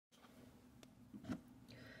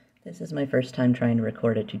This is my first time trying to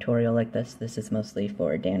record a tutorial like this. This is mostly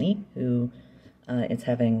for Danny, who is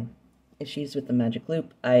having issues with the magic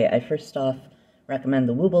loop. I first off recommend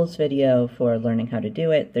the Woobles video for learning how to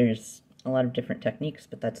do it. There's a lot of different techniques,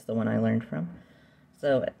 but that's the one I learned from.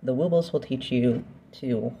 So the Woobles will teach you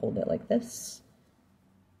to hold it like this.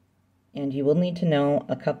 And you will need to know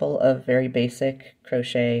a couple of very basic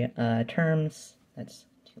crochet terms. That's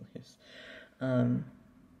too loose.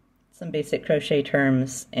 Some basic crochet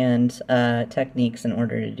terms and techniques in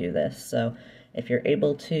order to do this. So if you're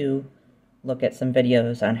able to look at some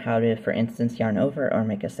videos on how to, for instance, yarn over or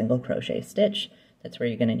make a single crochet stitch, that's where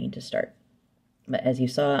you're going to need to start. But as you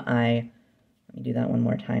saw, let me do that one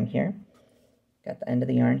more time here. Got the end of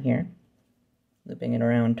the yarn here, looping it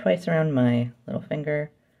around twice around my little finger,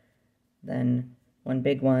 then one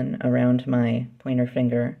big one around my pointer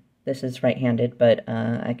finger. This is right-handed, but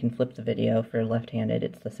I can flip the video for left-handed,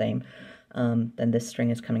 it's the same. Then this string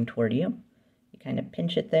is coming toward you. You kind of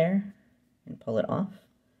pinch it there and pull it off.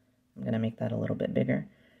 I'm going to make that a little bit bigger.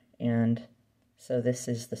 And so this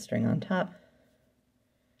is the string on top.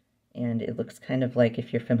 And it looks kind of like,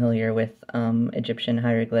 if you're familiar with Egyptian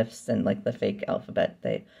hieroglyphs and like the fake alphabet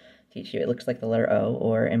they teach you, it looks like the letter O,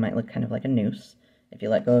 or it might look kind of like a noose. If you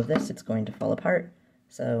let go of this, it's going to fall apart.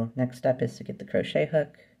 So next step is to get the crochet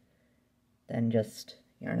hook, then just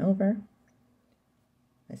yarn over.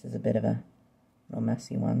 This is a bit of a little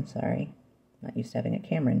messy one, sorry. Not used to having a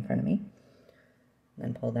camera in front of me.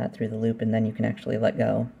 Then pull that through the loop, and then you can actually let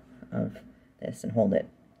go of this and hold it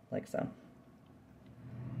like so.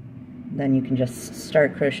 Then you can just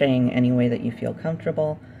start crocheting any way that you feel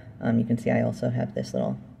comfortable. You can see I also have this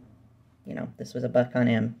little, this was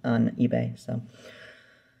 $1 on eBay, so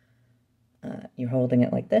you're holding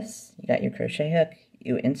it like this. You got your crochet hook.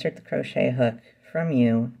 You insert the crochet hook from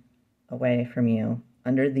you, away from you,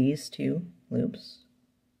 under these two loops.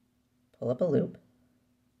 Pull up a loop,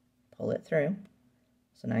 pull it through.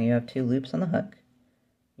 So now you have 2 loops on the hook.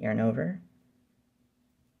 Yarn over.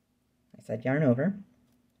 I said yarn over.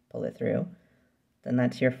 Pull it through. Then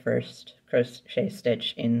that's your first crochet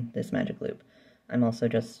stitch in this magic loop. I'm also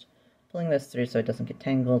just pulling this through so it doesn't get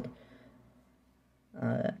tangled.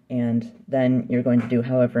 And then you're going to do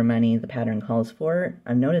however many the pattern calls for.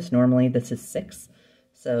 I've noticed normally this is 6,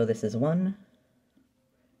 so this is 1.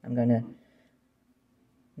 I'm going to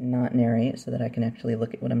not narrate so that I can actually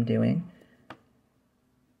look at what I'm doing.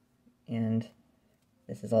 And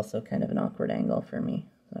this is also kind of an awkward angle for me,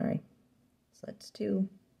 sorry. So that's 2,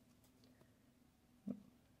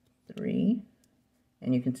 3,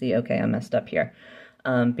 and you can see, okay, I messed up here.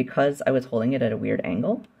 Because I was holding it at a weird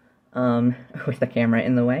angle, with the camera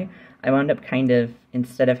in the way, I wound up kind of,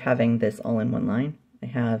 instead of having this all in one line, I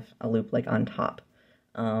have a loop like on top.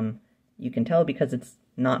 You can tell because it's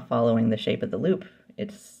not following the shape of the loop,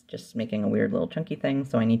 it's just making a weird little chunky thing,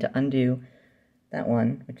 so I need to undo that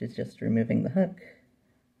one, which is just removing the hook,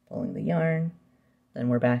 pulling the yarn, then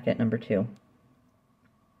we're back at number 2.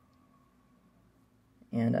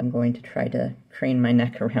 And I'm going to try to crane my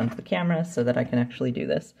neck around the camera so that I can actually do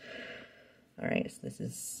this. Alright, so this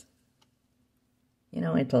is,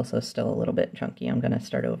 it's also still a little bit chunky. I'm going to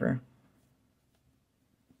start over.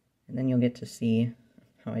 And then you'll get to see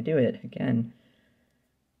how I do it again.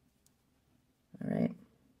 Alright.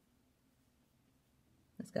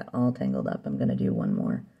 This got all tangled up. I'm going to do one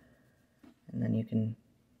more. And then you can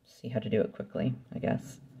see how to do it quickly, I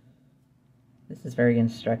guess. This is very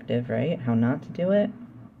instructive, right? How not to do it.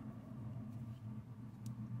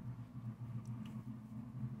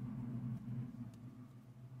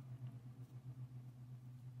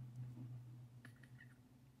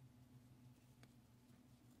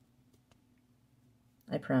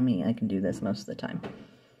 I promise I can do this most of the time.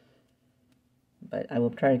 But I will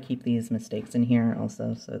try to keep these mistakes in here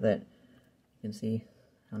also so that you can see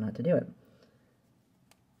how not to do it.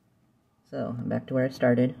 So, I'm back to where I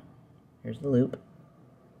started. Here's the loop.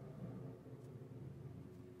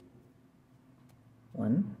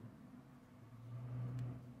 1,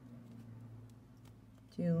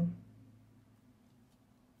 2,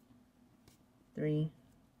 3,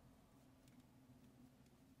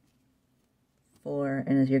 4,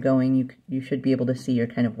 and as you're going, you should be able to see you're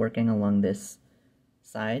kind of working along this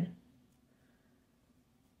side.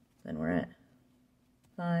 Then we're at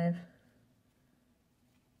 5,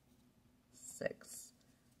 6.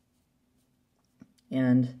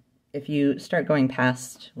 And if you start going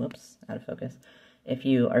past, whoops, out of focus, if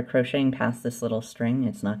you are crocheting past this little string,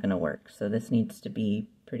 it's not going to work. So this needs to be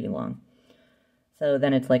pretty long. So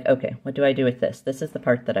then it's like, okay, what do I do with this? This is the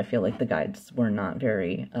part that I feel like the guides were not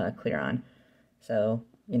very clear on. So,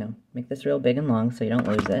 make this real big and long so you don't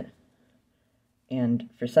lose it. And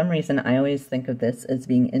for some reason, I always think of this as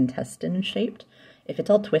being intestine shaped. If it's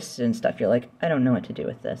all twisted and stuff, you're like, I don't know what to do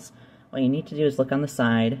with this. What you need to do is look on the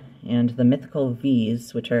side, and the mythical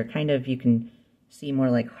V's, which are kind of, you can see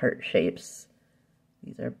more like heart shapes.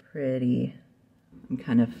 These are pretty. I'm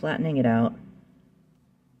kind of flattening it out,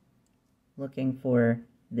 looking for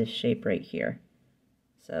this shape right here.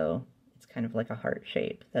 So it's kind of like a heart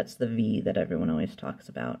shape. That's the V that everyone always talks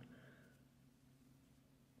about.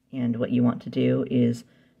 And what you want to do is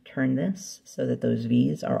turn this so that those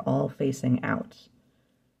V's are all facing out.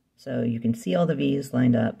 So you can see all the V's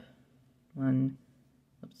lined up. There's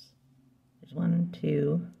 1,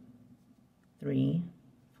 2, 3,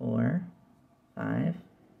 4, 5.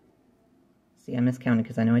 See, I miscounted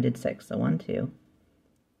because I know I did 6. So 1, 2,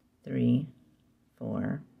 3,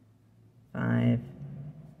 4, 5.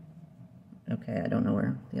 Okay, I don't know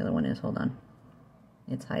where the other one is. Hold on.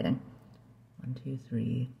 It's hiding. 1, 2,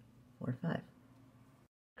 3, 4, 5.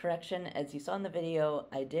 Correction, as you saw in the video,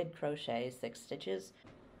 I did crochet 6 stitches,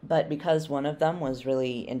 but because one of them was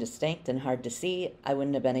really indistinct and hard to see, I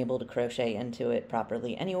wouldn't have been able to crochet into it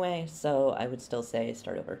properly anyway, so I would still say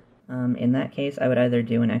start over. In that case, I would either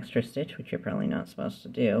do an extra stitch, which you're probably not supposed to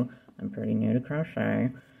do. I'm pretty new to crochet.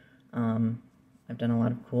 I've done a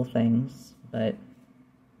lot of cool things, but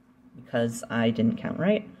because I didn't count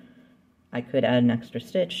right, I could add an extra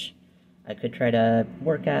stitch. I could try to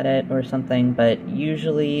work at it or something, but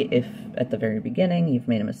usually if at the very beginning you've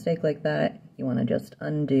made a mistake like that, you want to just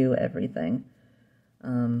undo everything.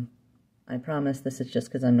 I promise this is just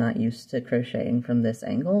because I'm not used to crocheting from this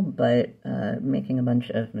angle, but making a bunch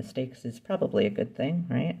of mistakes is probably a good thing,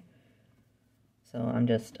 right? So I'm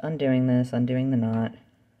just undoing this, undoing the knot,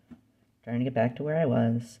 trying to get back to where I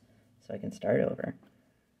was so I can start over.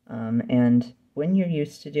 And when you're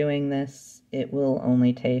used to doing this, it will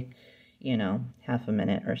only take, you know, half a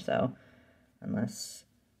minute or so, unless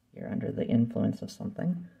you're under the influence of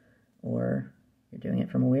something, or you're doing it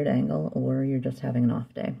from a weird angle, or you're just having an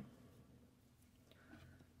off day.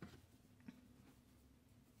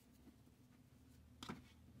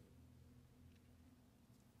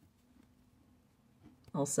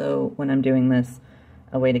 Also, when I'm doing this,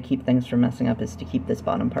 a way to keep things from messing up is to keep this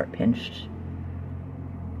bottom part pinched.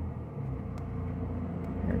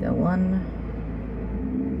 There we go, 1,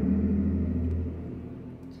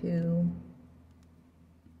 2,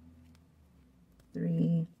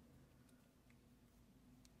 3,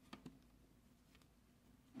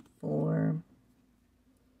 4,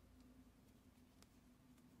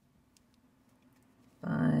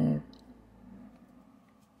 5,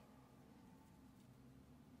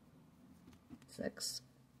 6.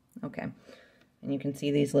 Okay, and you can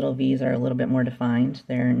see these little V's are a little bit more defined.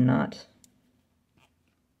 They're not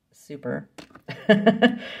super,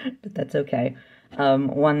 but that's okay.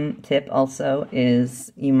 One tip also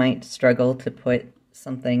is you might struggle to put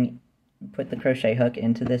the crochet hook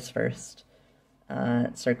into this first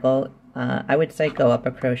circle. I would say go up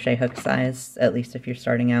a crochet hook size, at least if you're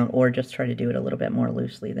starting out, or just try to do it a little bit more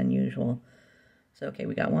loosely than usual. So, okay,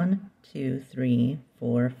 we got 1, 2, 3,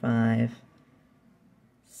 4, 5,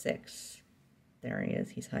 6. There he is.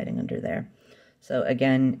 He's hiding under there. So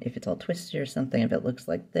again, if it's all twisted or something, if it looks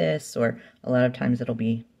like this, or a lot of times it'll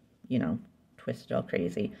be, you know, twisted all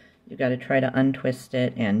crazy, you've got to try to untwist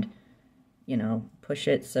it and, you know, push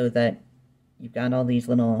it so that you've got all these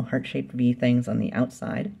little heart-shaped V things on the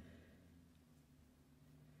outside.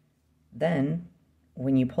 Then,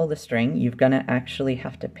 when you pull the string, you're going to actually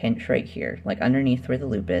have to pinch right here, like underneath where the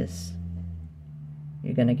loop is.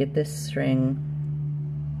 You're going to get this string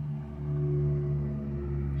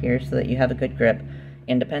here so that you have a good grip,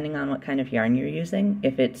 and depending on what kind of yarn you're using,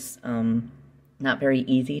 if it's not very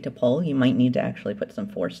easy to pull, you might need to actually put some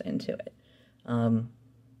force into it.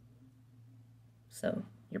 So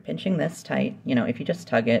you're pinching this tight. You know, if you just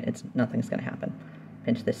tug it, nothing's going to happen.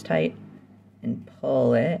 Pinch this tight and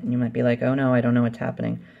pull it, and you might be like, oh no, I don't know what's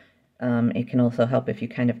happening. It can also help if you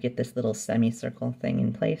kind of get this little semicircle thing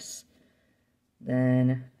in place.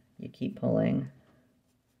 Then you keep pulling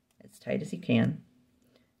as tight as you can.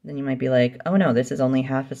 Then you might be like, oh no, this is only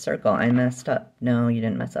half a circle, I messed up. No, you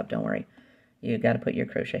didn't mess up, don't worry. You got to put your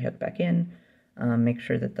crochet hook back in. Make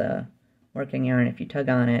sure that the working yarn, if you tug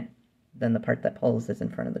on it, then the part that pulls is in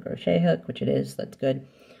front of the crochet hook, which it is, that's good.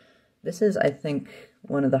 This is, I think,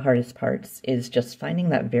 one of the hardest parts, is just finding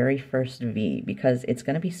that very first V, because it's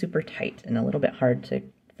going to be super tight and a little bit hard to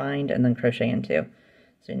find and then crochet into.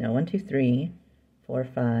 So, you know, 1, 2, 3, 4,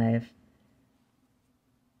 5,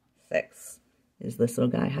 6 is this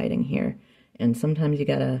little guy hiding here. And sometimes you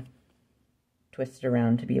gotta twist it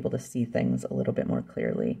around to be able to see things a little bit more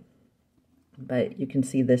clearly. But you can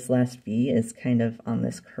see this last V is kind of on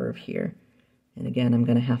this curve here. And again, I'm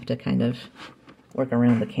going to have to kind of work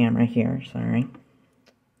around the camera here, sorry.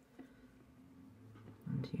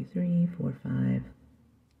 1, 2, 3, 4, 5,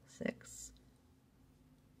 6.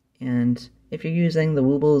 And if you're using the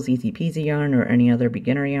Woobles Easy Peasy yarn or any other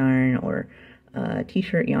beginner yarn or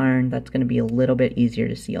t-shirt yarn, that's going to be a little bit easier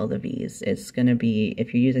to see all the V's. It's going to be,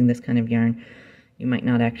 if you're using this kind of yarn, you might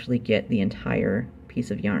not actually get the entire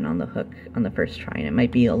piece of yarn on the hook on the first try, and it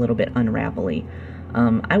might be a little bit unravelly.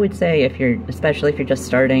 I would say especially if you're just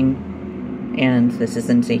starting and this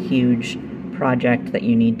isn't a huge project that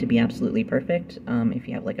you need to be absolutely perfect, if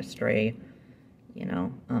you have like a stray,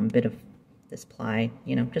 bit of this ply,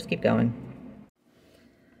 just keep going.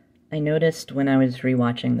 I noticed when I was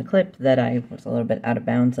rewatching the clip that I was a little bit out of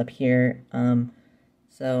bounds up here,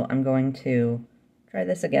 so I'm going to try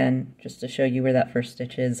this again just to show you where that first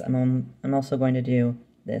stitch is. I'm also going to do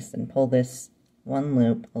this and pull this one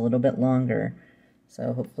loop a little bit longer,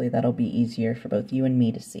 so hopefully that'll be easier for both you and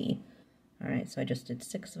me to see. Alright, so I just did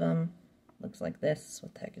 6 of them. Looks like this.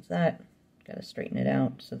 What the heck is that? Gotta straighten it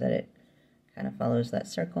out so that it kind of follows that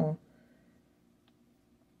circle.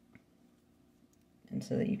 And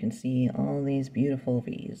so that you can see all these beautiful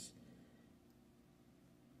V's.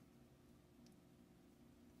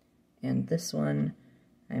 And this one,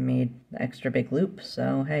 I made the extra big loop,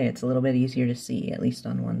 so hey, it's a little bit easier to see, at least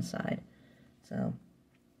on one side. So,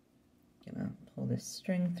 gonna pull this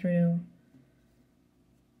string through.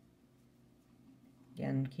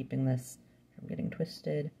 Again, keeping this from getting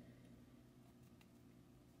twisted.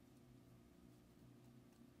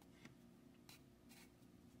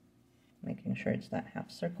 Making sure it's that half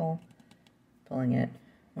circle, pulling it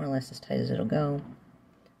more or less as tight as it'll go,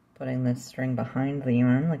 putting this string behind the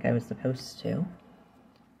yarn like I was supposed to.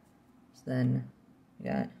 So then we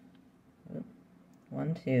got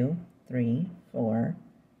 1, 2, 3, 4,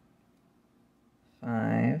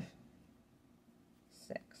 5,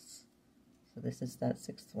 6. So this is that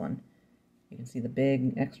 6th one. You can see the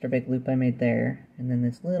big, extra big loop I made there, and then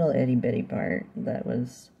this little itty bitty part that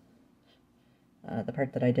was the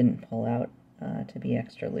part that I didn't pull out to be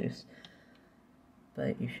extra loose.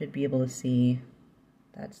 But you should be able to see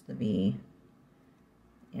that's the V.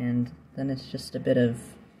 And then it's just a bit of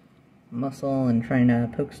muscle and trying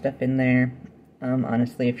to poke stuff in there.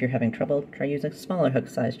 Honestly, if you're having trouble, try using a smaller hook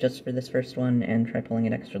size just for this first one and try pulling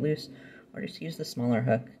it extra loose, or just use the smaller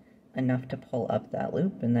hook enough to pull up that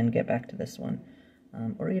loop and then get back to this one.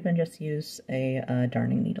 Or even just use a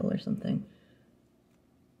darning needle or something.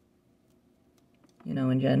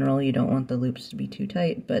 In general, you don't want the loops to be too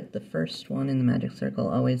tight, but the first one in the magic circle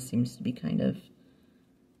always seems to be kind of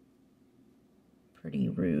pretty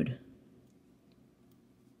rude.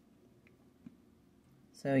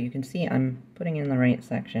 So you can see I'm putting in the right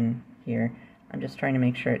section here. I'm just trying to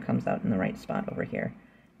make sure it comes out in the right spot over here.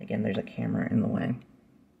 Again, there's a camera in the way.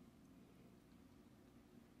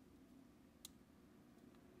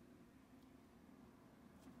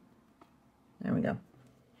 There we go.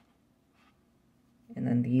 And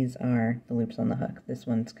then these are the loops on the hook. This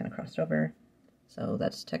one's kind of crossed over, so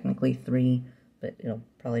that's technically 3, but it'll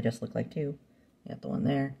probably just look like 2. You got the one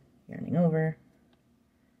there, yarning over,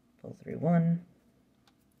 pull through 1,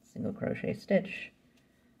 single crochet stitch,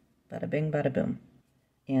 bada bing, bada boom.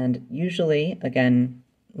 And usually, again,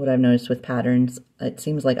 what I've noticed with patterns, it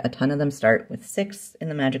seems like a ton of them start with 6 in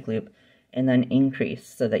the magic loop and then increase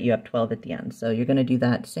so that you have 12 at the end. So you're going to do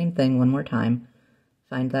that same thing one more time.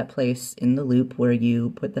 Find that place in the loop where you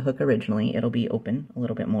put the hook originally. It'll be open a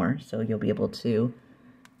little bit more, so you'll be able to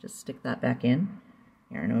just stick that back in,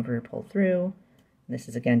 yarn over, pull through. This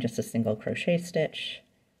is again just a single crochet stitch,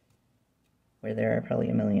 where there are probably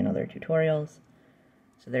a million other tutorials.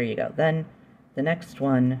 So there you go. Then the next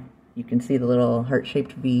one, you can see the little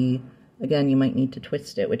heart-shaped V. Again, you might need to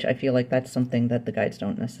twist it, which I feel like that's something that the guides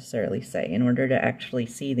don't necessarily say. In order to actually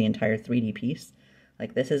see the entire 3D piece,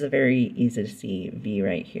 like this is a very easy to see V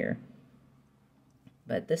right here.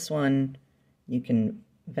 But this one, you can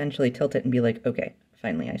eventually tilt it and be like, okay,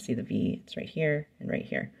 finally I see the V, it's right here and right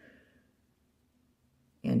here.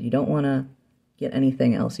 And you don't want to get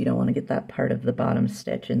anything else, you don't want to get that part of the bottom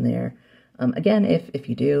stitch in there. Again, if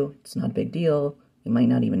you do, it's not a big deal. You might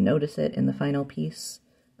not even notice it in the final piece.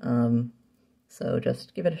 So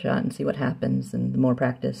just give it a shot and see what happens, and the more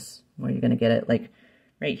practice, the more you're going to get it. Like,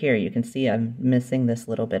 right here, you can see I'm missing this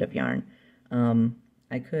little bit of yarn.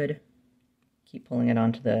 I could keep pulling it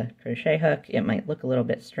onto the crochet hook. It might look a little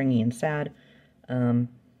bit stringy and sad.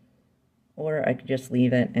 Or I could just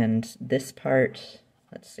leave it, and this part,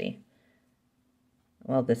 let's see.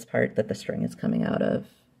 Well, this part that the string is coming out of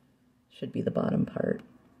should be the bottom part.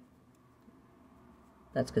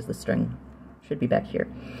 That's because the string should be back here.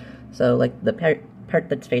 So like the part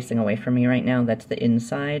that's facing away from me right now, that's the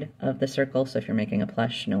inside of the circle, so if you're making a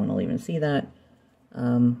plush, no one will even see that.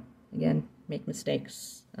 Again, make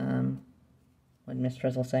mistakes. What did Miss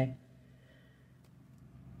Frizzle say?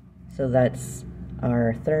 So that's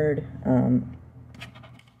our third.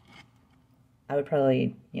 I would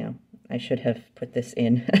probably, I should have put this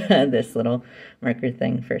in this little marker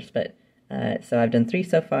thing first, but so I've done 3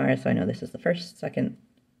 so far, so I know this is the first, second,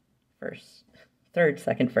 first, third,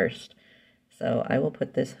 second, first. So I will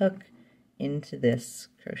put this hook into this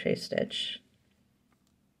crochet stitch.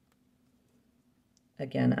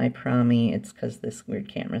 Again, I promise it's because this weird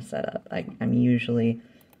camera setup. I'm usually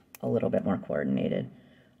a little bit more coordinated.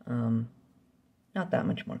 Not that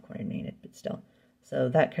much more coordinated, but still. So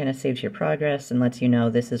that kind of saves your progress and lets you know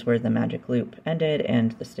this is where the magic loop ended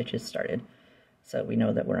and the stitches started. So we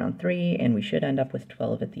know that we're on 3 and we should end up with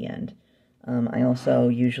 12 at the end. I also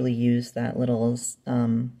usually use that little,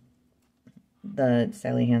 the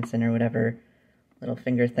Sally Hansen or whatever little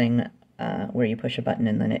finger thing where you push a button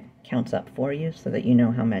and then it counts up for you so that you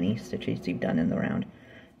know how many stitches you've done in the round.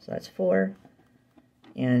 So that's 4.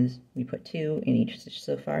 And we put 2 in each stitch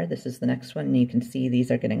so far. This is the next one, and you can see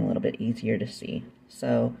these are getting a little bit easier to see.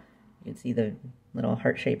 So you can see the little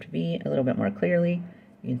heart-shaped V a little bit more clearly.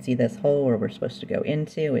 You can see this hole where we're supposed to go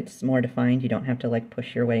into. It's more defined. You don't have to like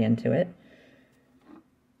push your way into it.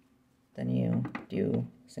 Then you do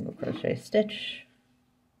single crochet stitch,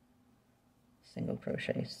 single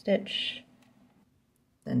crochet stitch.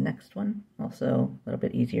 Then next one, also a little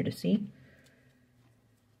bit easier to see.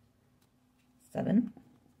 7,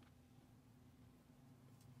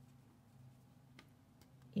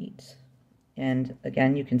 8, and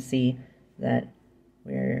again you can see that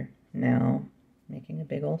we're now making a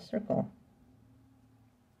big old circle.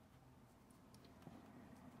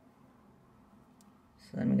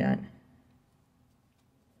 So then we got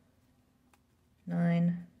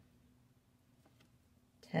 9,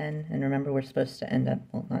 10, and remember we're supposed to end up,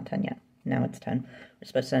 well, not 10 yet, now it's 10. We're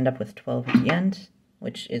supposed to end up with 12 at the end,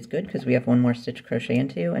 which is good because we have one more stitch to crochet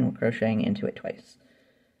into and we're crocheting into it twice.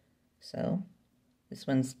 So this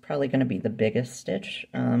one's probably going to be the biggest stitch,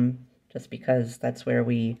 just because that's where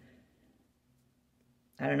I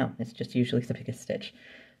don't know, it's just usually the biggest stitch.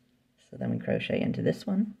 So then we crochet into this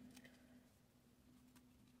one.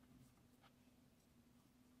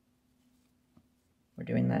 We're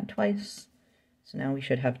doing that twice, so now we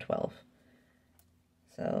should have 12.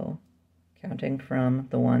 So counting from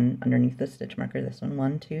the one underneath the stitch marker, this one,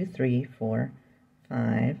 1, 2, 3, 4,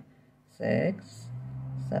 5, 6,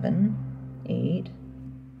 7, 8,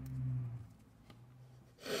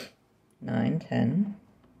 9, 10,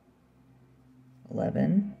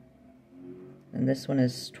 11, and this one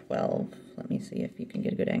is 12. Let me see if you can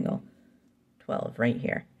get a good angle. 12 right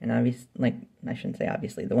here. And obviously, like, I shouldn't say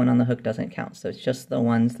obviously, the one on the hook doesn't count, so it's just the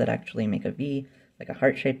ones that actually make a V, like a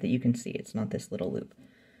heart shape that you can see. It's not this little loop.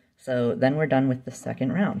 So then we're done with the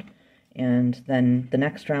second round. And then the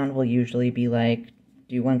next round will usually be like,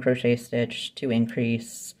 do 1 crochet stitch, 2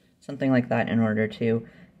 increase, something like that in order to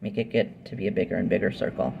make it get to be a bigger and bigger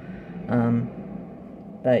circle.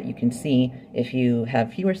 But you can see if you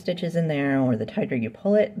have fewer stitches in there or the tighter you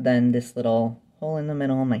pull it, then this little hole in the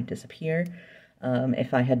middle might disappear.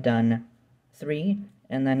 If I had done 3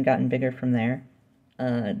 and then gotten bigger from there,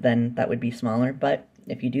 then that would be smaller, but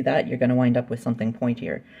if you do that, you're going to wind up with something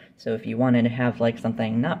pointier. So if you wanted to have like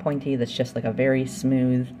something not pointy, that's just like a very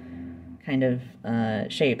smooth kind of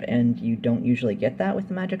shape, and you don't usually get that with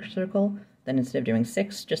the magic circle, then instead of doing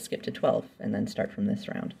 6, just skip to 12 and then start from this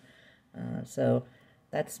round. So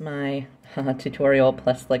that's my tutorial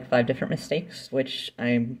plus like 5 different mistakes, which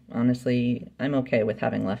I'm okay with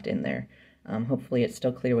having left in there. Hopefully it's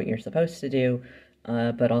still clear what you're supposed to do,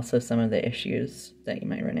 but also some of the issues that you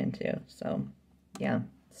might run into. So yeah,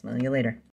 smell you later.